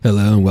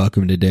Hello and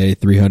welcome to day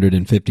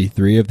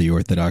 353 of the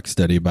Orthodox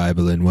Study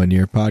Bible in 1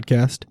 Year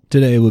podcast.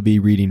 Today we'll be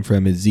reading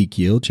from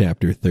Ezekiel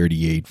chapter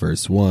 38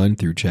 verse 1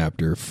 through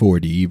chapter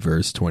 40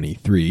 verse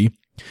 23,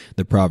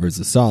 the Proverbs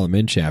of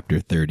Solomon chapter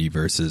 30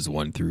 verses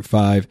 1 through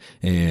 5,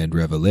 and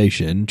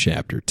Revelation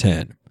chapter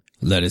 10.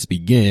 Let us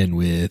begin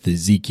with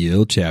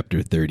Ezekiel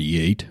chapter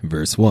 38,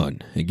 verse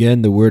 1.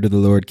 Again, the word of the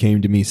Lord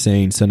came to me,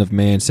 saying, Son of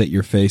man, set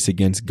your face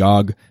against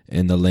Gog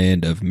and the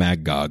land of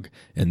Magog,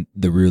 and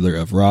the ruler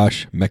of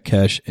Rosh,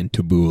 Mekesh, and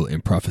Tubal,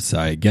 and prophesy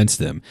against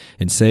them,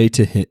 and say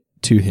to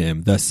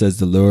him, Thus says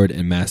the Lord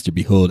and Master,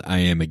 Behold, I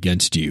am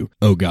against you,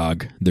 O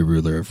Gog, the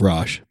ruler of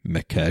Rosh,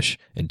 Mekesh,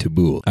 and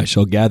Tubal. I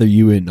shall gather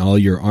you in all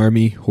your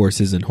army,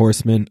 horses and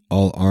horsemen,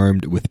 all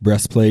armed with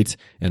breastplates,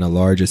 and a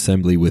large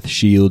assembly with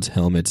shields,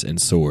 helmets,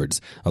 and swords,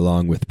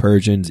 along with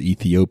Persians,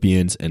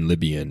 Ethiopians, and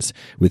Libyans,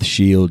 with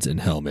shields and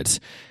helmets,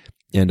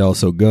 and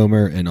also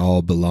Gomer and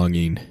all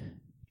belonging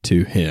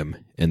to him,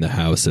 in the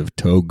house of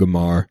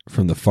Togarmah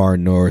from the far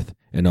north,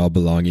 and all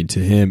belonging to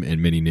him, and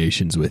many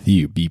nations with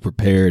you. Be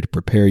prepared,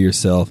 prepare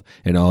yourself,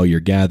 and all your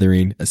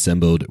gathering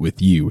assembled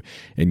with you,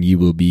 and you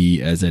will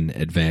be as an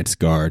advance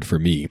guard for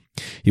me.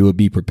 He will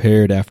be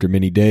prepared after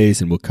many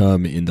days, and will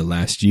come in the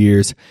last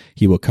years.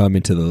 He will come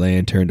into the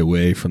land turned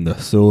away from the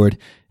sword,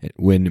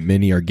 when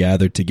many are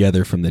gathered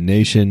together from the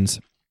nations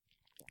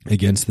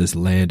against this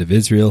land of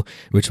Israel,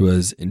 which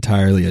was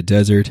entirely a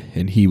desert,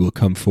 and he will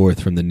come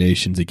forth from the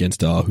nations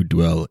against all who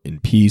dwell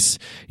in peace.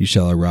 You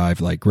shall arrive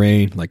like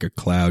rain, like a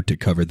cloud to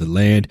cover the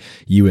land,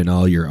 you and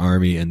all your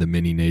army and the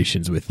many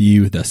nations with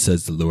you, thus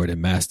says the Lord and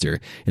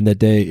Master. In that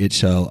day it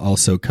shall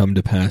also come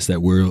to pass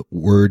that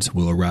words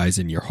will arise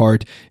in your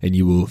heart, and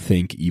you will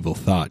think evil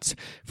thoughts.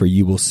 For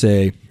you will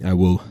say, I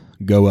will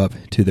go up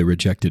to the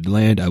rejected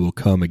land. I will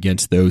come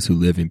against those who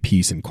live in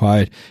peace and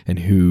quiet, and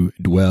who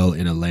dwell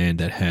in a land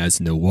that has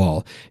no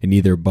wall, and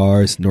neither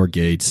bars nor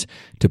gates,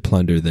 to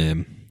plunder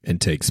them and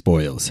take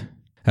spoils.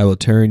 I will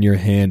turn your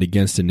hand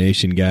against a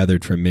nation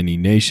gathered from many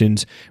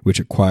nations,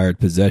 which acquired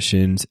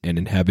possessions and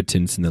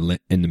inhabitants in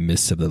the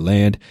midst of the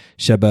land,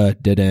 Sheba,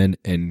 Dedan,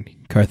 and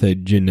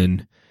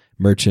Carthaginian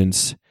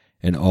merchants,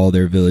 and all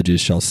their villages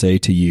shall say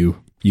to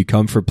you, You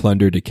come for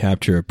plunder, to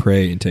capture a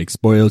prey and take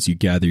spoils. You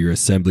gather your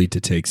assembly to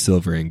take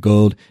silver and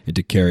gold, and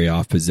to carry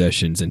off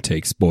possessions and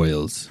take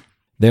spoils.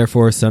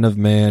 Therefore, Son of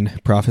man,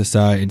 prophesy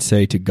and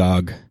say to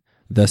Gog,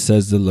 Thus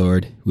says the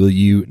Lord, Will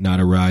you not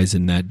arise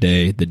in that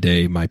day, the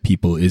day my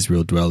people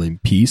Israel dwell in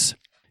peace?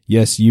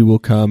 Yes, you will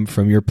come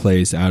from your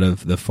place out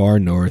of the far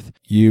north,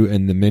 you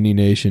and the many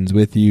nations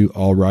with you,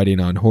 all riding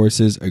on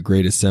horses, a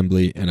great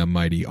assembly and a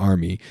mighty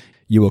army.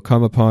 You will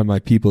come upon my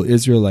people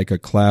Israel like a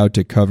cloud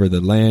to cover the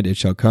land. It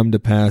shall come to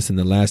pass in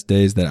the last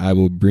days that I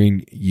will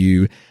bring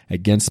you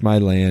against my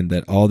land,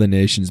 that all the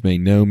nations may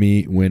know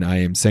me when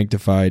I am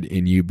sanctified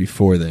in you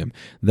before them.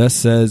 Thus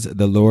says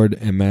the Lord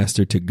and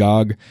Master to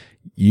Gog,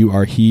 You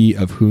are he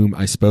of whom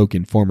I spoke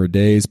in former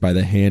days by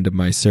the hand of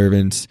my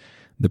servants,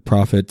 the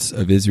prophets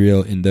of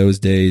Israel, in those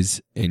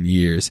days and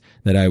years,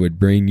 that I would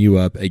bring you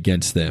up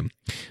against them.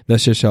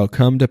 Thus it shall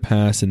come to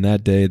pass in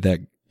that day,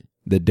 that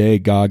the day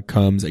Gog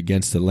comes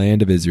against the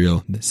land of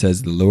Israel,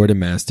 says the Lord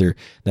and Master,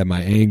 that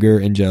my anger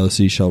and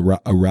jealousy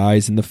shall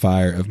arise in the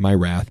fire of my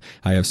wrath.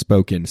 I have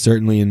spoken.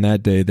 Certainly in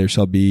that day there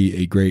shall be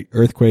a great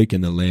earthquake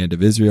in the land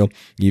of Israel,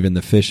 even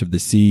the fish of the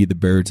sea, the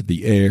birds of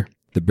the air,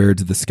 the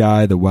birds of the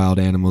sky, the wild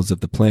animals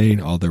of the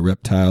plain, all the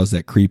reptiles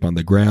that creep on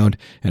the ground,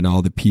 and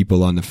all the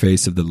people on the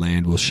face of the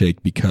land will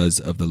shake because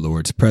of the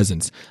Lord's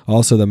presence.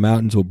 Also the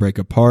mountains will break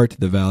apart,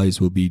 the valleys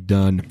will be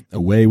done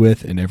away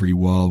with, and every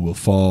wall will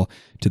fall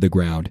to the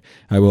ground.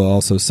 I will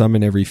also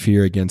summon every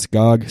fear against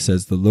Gog,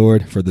 says the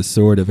Lord, for the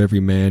sword of every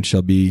man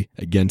shall be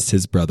against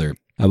his brother.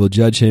 I will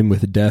judge him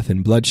with death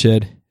and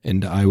bloodshed,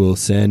 and I will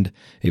send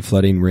a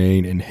flooding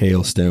rain and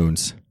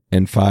hailstones,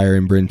 and fire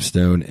and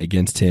brimstone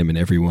against him and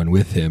everyone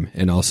with him,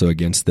 and also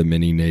against the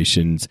many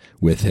nations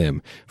with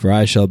him. For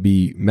I shall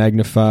be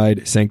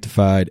magnified,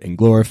 sanctified, and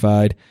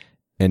glorified,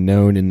 and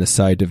known in the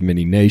sight of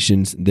many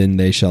nations. Then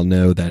they shall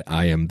know that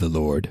I am the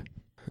Lord.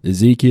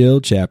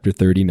 Ezekiel chapter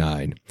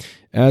 39.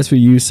 As for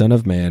you, son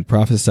of man,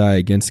 prophesy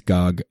against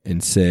Gog,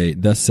 and say,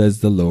 Thus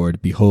says the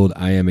Lord, Behold,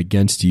 I am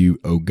against you,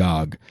 O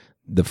Gog,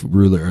 the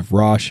ruler of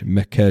Rosh,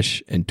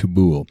 Mekesh, and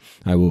Tubal.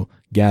 I will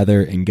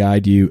gather and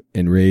guide you,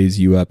 and raise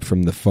you up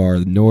from the far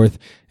north,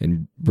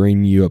 and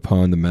bring you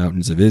upon the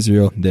mountains of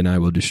Israel. Then I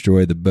will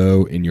destroy the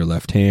bow in your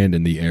left hand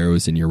and the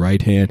arrows in your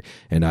right hand,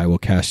 and I will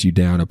cast you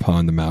down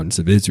upon the mountains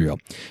of Israel.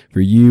 For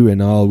you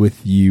and all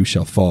with you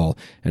shall fall,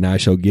 and I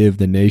shall give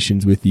the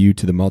nations with you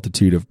to the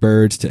multitude of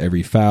birds, to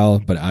every fowl,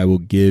 but I will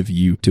give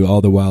you to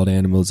all the wild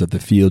animals of the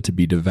field to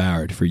be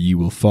devoured. For you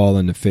will fall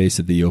on the face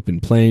of the open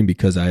plain,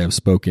 because I have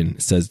spoken,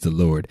 says the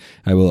Lord.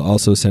 I will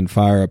also send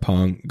fire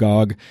upon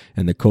Gog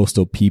and the coastal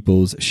hostile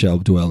peoples shall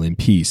dwell in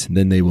peace.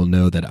 Then they will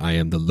know that I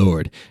am the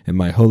Lord. And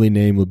my holy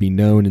name will be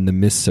known in the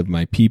midst of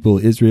my people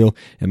Israel,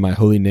 and my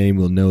holy name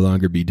will no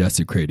longer be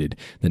desecrated.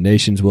 The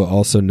nations will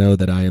also know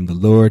that I am the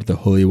Lord, the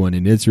Holy One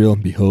in Israel.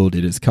 Behold,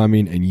 it is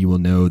coming, and you will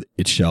know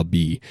it shall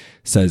be,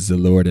 says the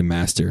Lord and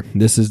Master.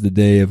 This is the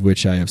day of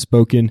which I have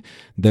spoken.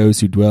 Those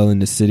who dwell in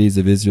the cities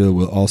of Israel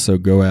will also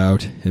go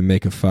out and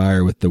make a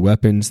fire with the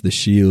weapons, the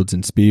shields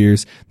and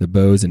spears, the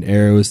bows and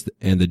arrows,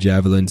 and the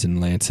javelins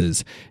and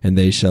lances, and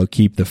they shall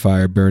keep the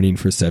fire burning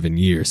for 7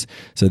 years.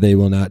 So they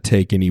will not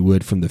take any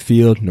wood from the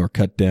field, nor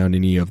cut down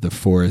any of the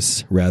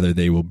forests. Rather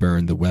they will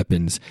burn the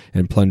weapons,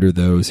 and plunder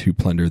those who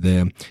plunder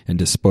them, and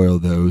despoil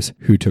those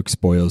who took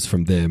spoils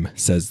from them,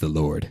 says the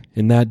Lord.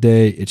 In that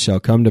day it shall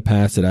come to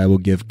pass that I will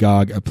give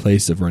Gog a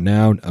place of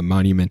renown, a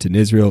monument in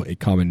Israel, a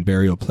common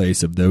burial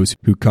place of those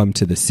who come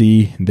to the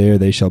sea. There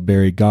they shall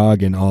bury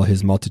Gog and all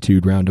his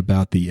multitude round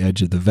about the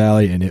edge of the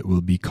valley, and it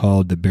will be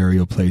called the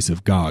burial place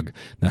of Gog.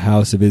 The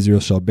house of Israel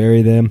shall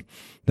bury them,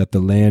 that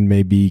the land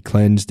may be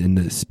cleansed in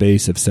the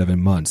space of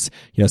 7 months.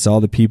 Yes, all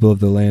the people of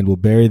the land will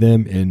bury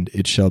them, and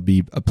it shall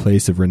be a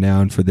place of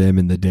renown for them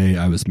in the day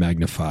I was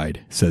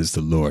magnified, says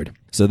the Lord.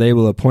 So they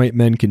will appoint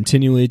men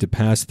continually to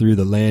pass through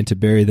the land to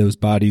bury those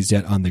bodies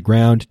yet on the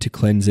ground, to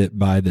cleanse it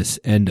by this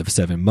end of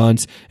 7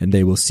 months, and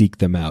they will seek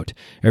them out.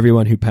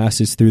 Everyone who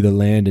passes through the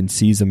land and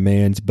sees a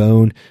man's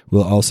bone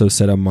will also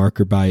set a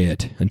marker by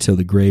it, until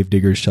the grave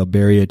diggers shall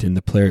bury it in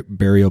the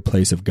burial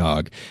place of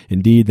Gog.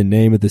 Indeed, the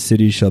name of the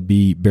city shall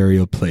be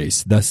Burial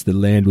Place. Thus the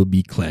land will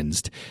be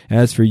cleansed.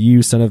 As for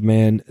you, son of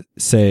man,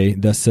 say,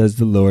 Thus says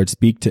the Lord,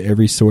 speak to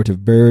every sort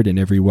of bird and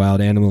every wild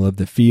animal of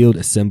the field,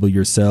 assemble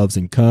yourselves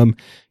and come.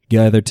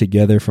 Gather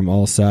together from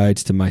all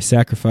sides to my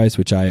sacrifice,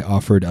 which I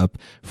offered up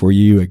for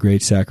you, a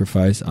great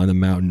sacrifice on the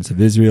mountains of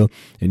Israel.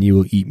 And you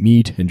will eat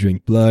meat and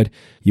drink blood.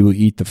 You will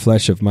eat the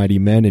flesh of mighty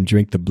men and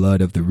drink the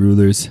blood of the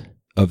rulers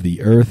of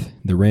the earth,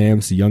 the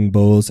rams, the young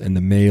bulls, and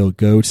the male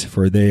goats,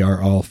 for they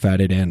are all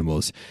fatted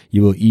animals.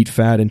 You will eat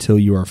fat until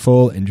you are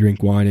full, and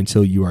drink wine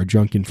until you are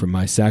drunken from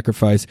my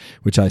sacrifice,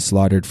 which I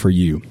slaughtered for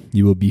you.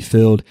 You will be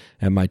filled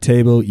at my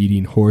table,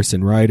 eating horse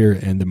and rider,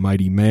 and the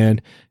mighty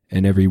man,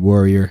 and every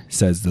warrior,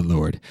 says the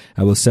Lord.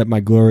 I will set my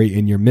glory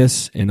in your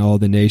midst, and all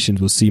the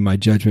nations will see my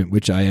judgment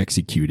which I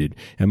executed,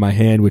 and my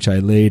hand which I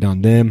laid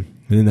on them.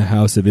 Then the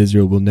house of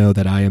Israel will know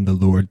that I am the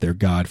Lord their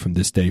God from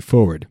this day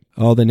forward.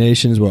 All the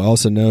nations will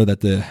also know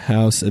that the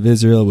house of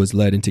Israel was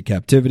led into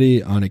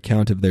captivity on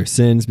account of their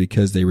sins,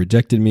 because they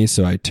rejected me.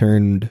 So I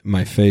turned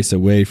my face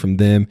away from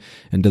them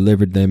and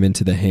delivered them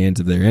into the hands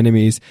of their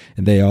enemies,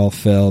 and they all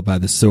fell by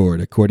the sword.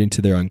 According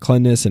to their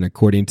uncleanness and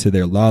according to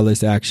their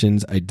lawless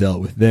actions, I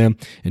dealt with them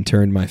and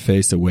turned my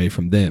face away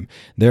from them.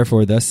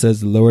 Therefore, thus says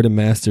the Lord and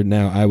Master,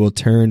 now I will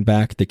turn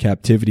back the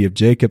captivity of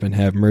Jacob and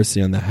have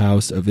mercy on the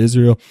house of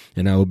Israel,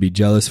 and I will be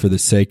jealous for the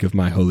sake of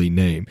my holy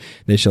name.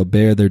 They shall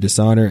bear their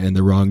dishonor and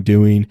the wrongdoing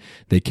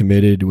they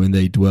committed when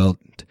they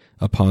dwelt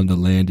upon the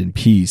land in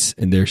peace,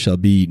 and there shall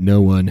be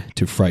no one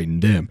to frighten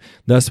them.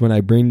 Thus, when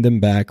I bring them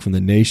back from the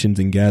nations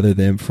and gather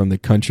them from the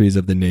countries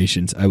of the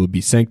nations, I will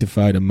be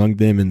sanctified among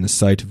them in the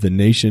sight of the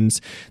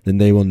nations. Then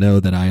they will know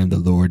that I am the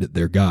Lord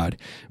their God.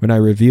 When I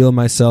reveal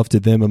myself to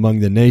them among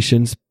the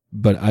nations,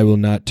 but I will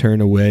not turn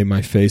away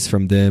my face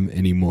from them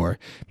any more,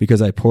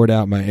 because I poured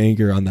out my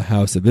anger on the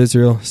house of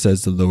Israel,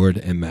 says the Lord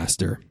and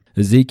Master.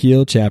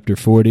 Ezekiel chapter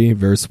 40,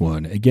 verse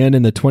 1. Again,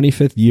 in the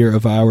 25th year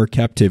of our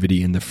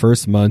captivity, in the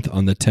first month,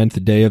 on the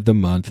 10th day of the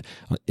month,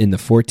 in the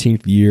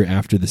 14th year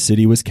after the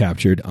city was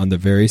captured, on the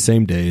very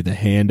same day, the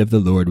hand of the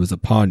Lord was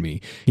upon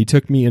me. He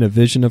took me in a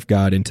vision of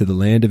God into the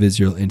land of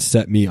Israel and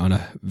set me on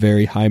a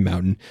very high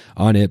mountain.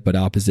 On it, but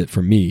opposite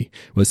from me,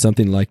 was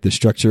something like the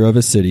structure of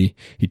a city.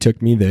 He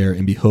took me there,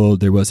 and behold,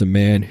 there was a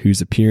man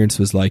whose appearance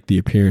was like the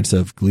appearance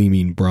of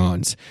gleaming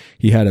bronze.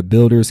 He had a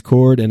builder's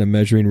cord and a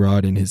measuring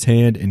rod in his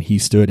hand, and he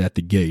stood at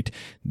the gate.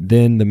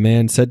 Then the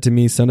man said to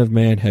me, Son of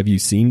man, have you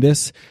seen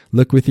this?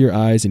 Look with your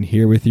eyes and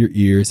hear with your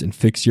ears, and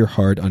fix your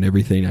heart on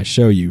everything I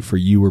show you, for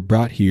you were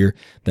brought here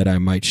that I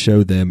might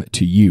show them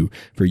to you,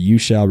 for you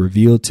shall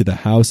reveal to the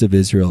house of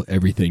Israel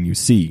everything you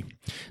see.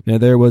 Now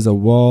there was a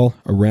wall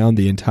around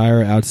the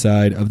entire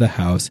outside of the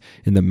house.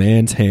 In the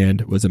man's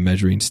hand was a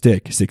measuring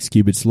stick, 6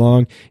 cubits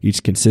long,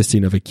 each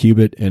consisting of a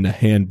cubit and a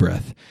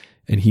handbreadth.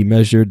 And he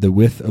measured the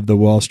width of the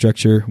wall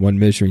structure, 1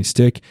 measuring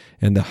stick,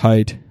 and the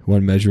height,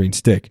 1 measuring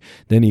stick.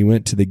 Then he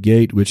went to the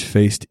gate which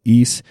faced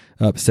east,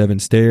 up 7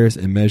 stairs,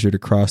 and measured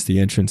across the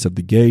entrance of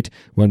the gate,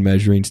 1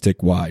 measuring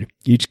stick wide.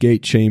 Each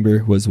gate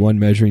chamber was 1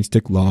 measuring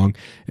stick long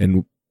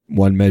and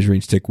 1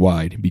 measuring stick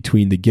wide.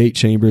 Between the gate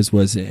chambers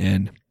was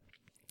an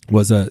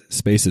was a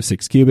space of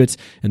 6 cubits,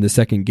 and the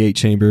second gate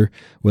chamber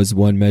was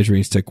 1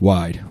 measuring stick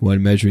wide,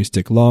 1 measuring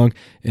stick long,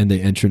 and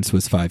the entrance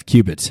was 5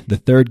 cubits. The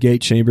third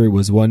gate chamber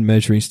was 1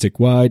 measuring stick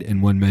wide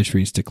and 1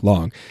 measuring stick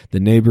long. The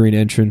neighboring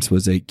entrance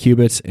was 8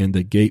 cubits, and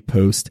the gate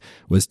post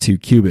was 2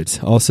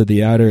 cubits. Also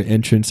the outer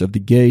entrance of the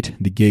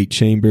gate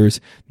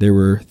chambers, there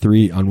were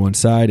 3 on one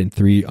side and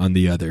 3 on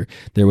the other.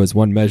 There was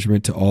 1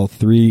 measurement to all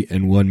 3,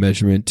 and 1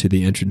 measurement to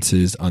the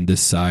entrances on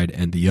this side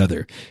and the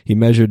other. He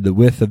measured the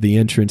width of the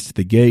entrance to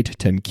the gate,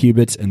 10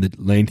 cubits, and the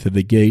length of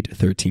the gate,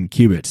 13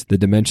 cubits. The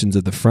dimensions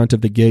of the front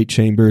of the gate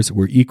chambers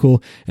were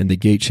equal, and the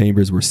gate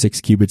chambers were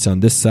 6 cubits on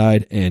this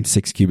side and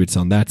 6 cubits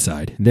on that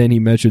side. Then he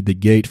measured the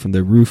gate from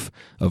the roof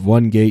of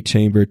one gate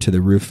chamber to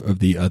the roof of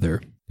the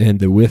other, and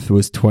the width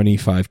was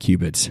 25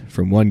 cubits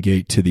from one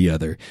gate to the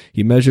other.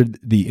 He measured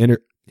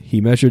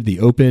the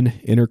open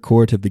inner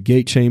court of the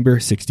gate chamber,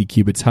 60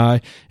 cubits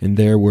high, and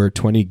there were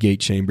 20 gate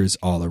chambers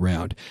all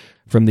around.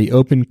 From the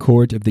open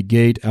court of the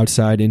gate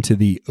outside into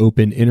the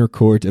open inner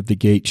court of the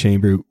gate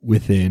chamber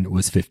within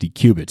was 50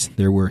 cubits.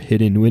 There were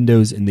hidden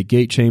windows in the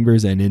gate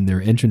chambers and in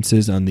their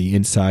entrances on the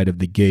inside of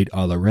the gate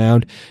all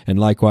around, and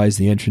likewise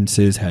the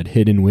entrances had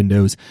hidden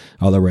windows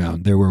all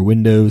around. There were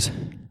windows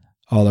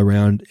all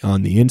around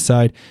on the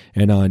inside,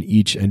 and on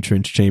each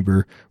entrance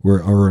chamber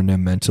were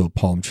ornamental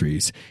palm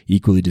trees,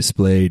 equally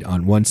displayed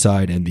on one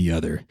side and the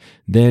other.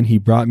 Then he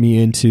brought me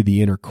into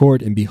the inner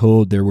court, and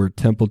behold, there were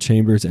temple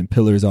chambers and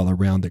pillars all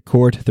around the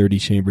court, 30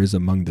 chambers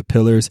among the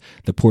pillars.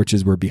 The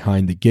porches were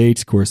behind the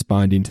gates,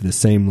 corresponding to the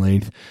same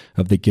length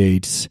of the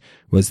gates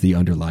was the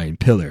underlying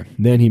pillar.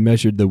 Then he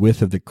measured the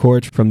width of the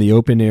court from the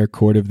open air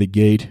court of the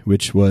gate,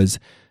 which was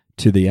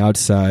to the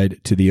outside,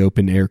 to the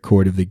open air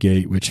court of the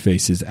gate which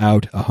faces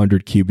out,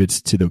 100 cubits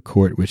to the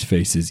court which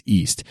faces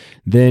east.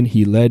 Then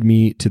he led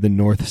me to the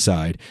north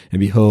side, and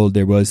behold,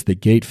 there was the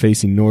gate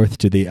facing north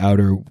to the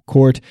outer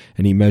court,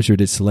 and he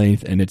measured its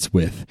length and its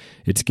width.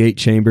 Its gate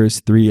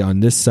chambers, 3 on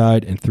this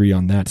side and 3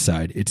 on that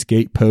side. Its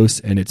gate posts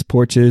and its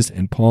porches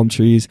and palm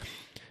trees,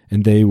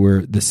 and they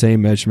were the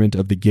same measurement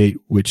of the gate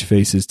which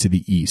faces to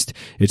the east.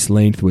 Its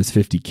length was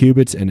 50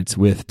 cubits, and its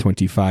width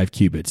 25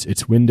 cubits.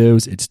 Its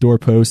windows, its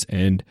doorposts,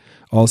 and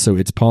also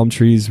its palm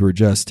trees were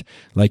just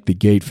like the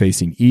gate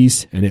facing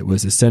east, and it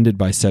was ascended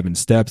by 7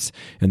 steps,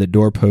 and the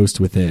doorpost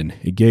within.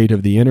 A gate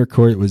of the inner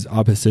court was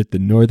opposite the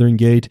northern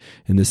gate,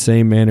 in the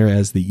same manner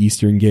as the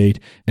eastern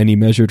gate, and he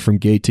measured from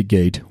gate to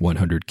gate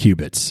 100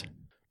 cubits.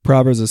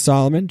 Proverbs of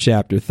Solomon,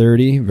 chapter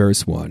 30,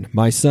 verse 1.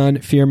 My son,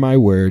 fear my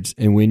words,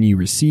 and when you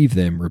receive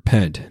them,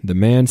 repent. The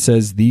man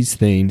says these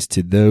things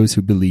to those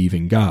who believe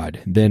in God.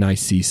 Then I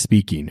cease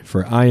speaking,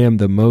 for I am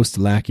the most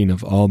lacking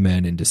of all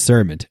men in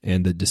discernment,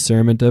 and the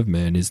discernment of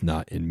men is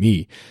not in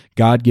me.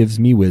 God gives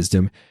me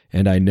wisdom,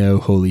 and I know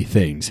holy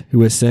things.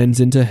 Who ascends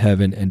into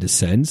heaven and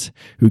descends?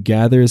 Who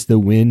gathers the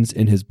winds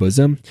in his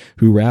bosom?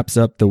 Who wraps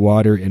up the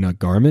water in a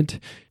garment?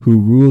 Who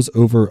rules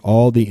over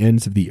all the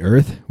ends of the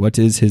earth? What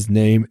is his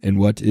name, and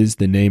what is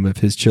the name of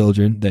his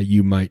children, that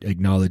you might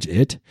acknowledge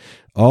it?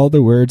 All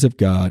the words of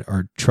God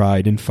are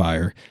tried in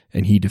fire,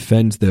 and he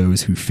defends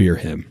those who fear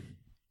him.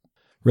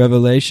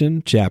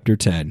 Revelation chapter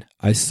 10.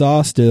 I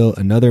saw still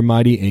another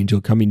mighty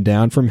angel coming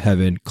down from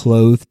heaven,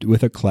 clothed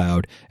with a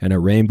cloud, and a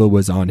rainbow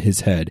was on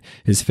his head.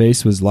 His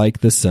face was like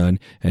the sun,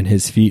 and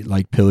his feet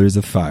like pillars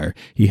of fire.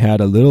 He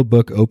had a little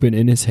book open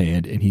in his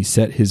hand, and he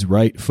set his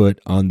right foot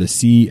on the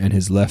sea and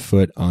his left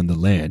foot on the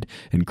land,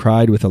 and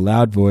cried with a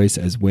loud voice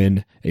as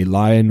when a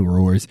lion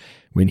roars.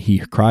 When he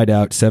cried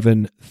out,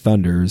 7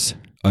 thunders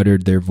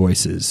uttered their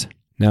voices.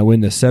 Now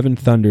when the 7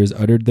 thunders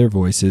uttered their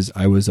voices,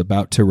 I was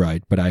about to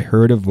write, but I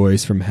heard a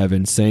voice from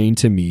heaven saying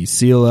to me,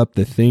 seal up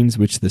the things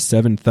which the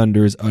 7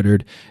 thunders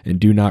uttered, and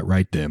do not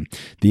write them.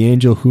 The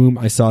angel whom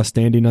I saw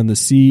standing on the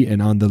sea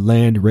and on the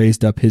land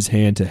raised up his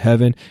hand to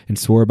heaven, and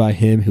swore by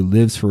him who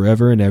lives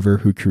forever and ever,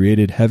 who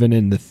created heaven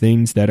and the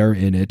things that are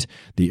in it,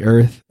 the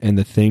earth and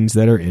the things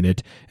that are in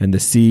it, and the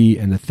sea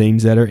and the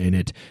things that are in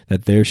it,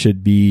 that there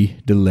should be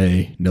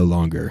delay no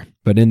longer.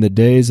 But in the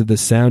days of the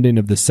sounding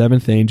of the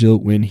 7th angel,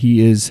 when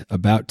he is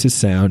about to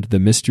sound, the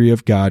mystery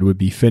of God would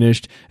be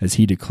finished, as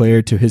he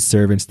declared to his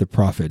servants the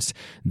prophets.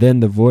 Then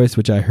the voice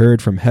which I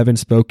heard from heaven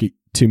spoke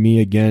to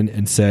me again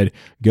and said,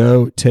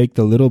 Go, take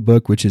the little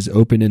book which is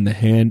open in the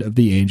hand of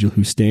the angel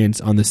who stands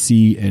on the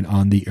sea and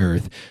on the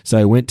earth. So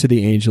I went to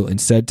the angel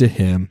and said to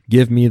him,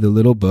 Give me the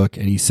little book.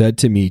 And he said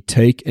to me,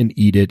 Take and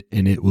eat it,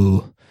 and it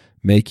will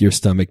make your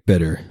stomach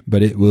bitter,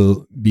 but it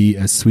will be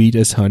as sweet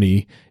as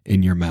honey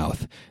in your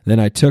mouth. Then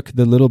I took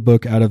the little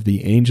book out of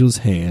the angel's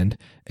hand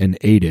and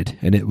ate it,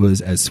 and it was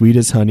as sweet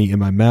as honey in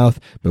my mouth,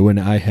 but when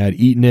I had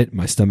eaten it,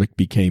 my stomach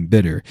became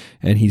bitter.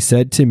 And he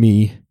said to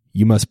me,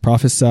 You must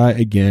prophesy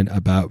again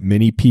about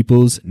many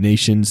peoples,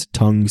 nations,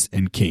 tongues,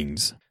 and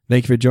kings.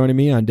 Thank you for joining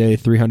me on day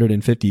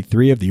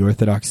 353 of the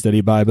Orthodox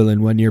Study Bible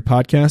in 1 Year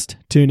podcast.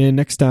 Tune in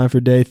next time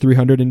for day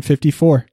 354.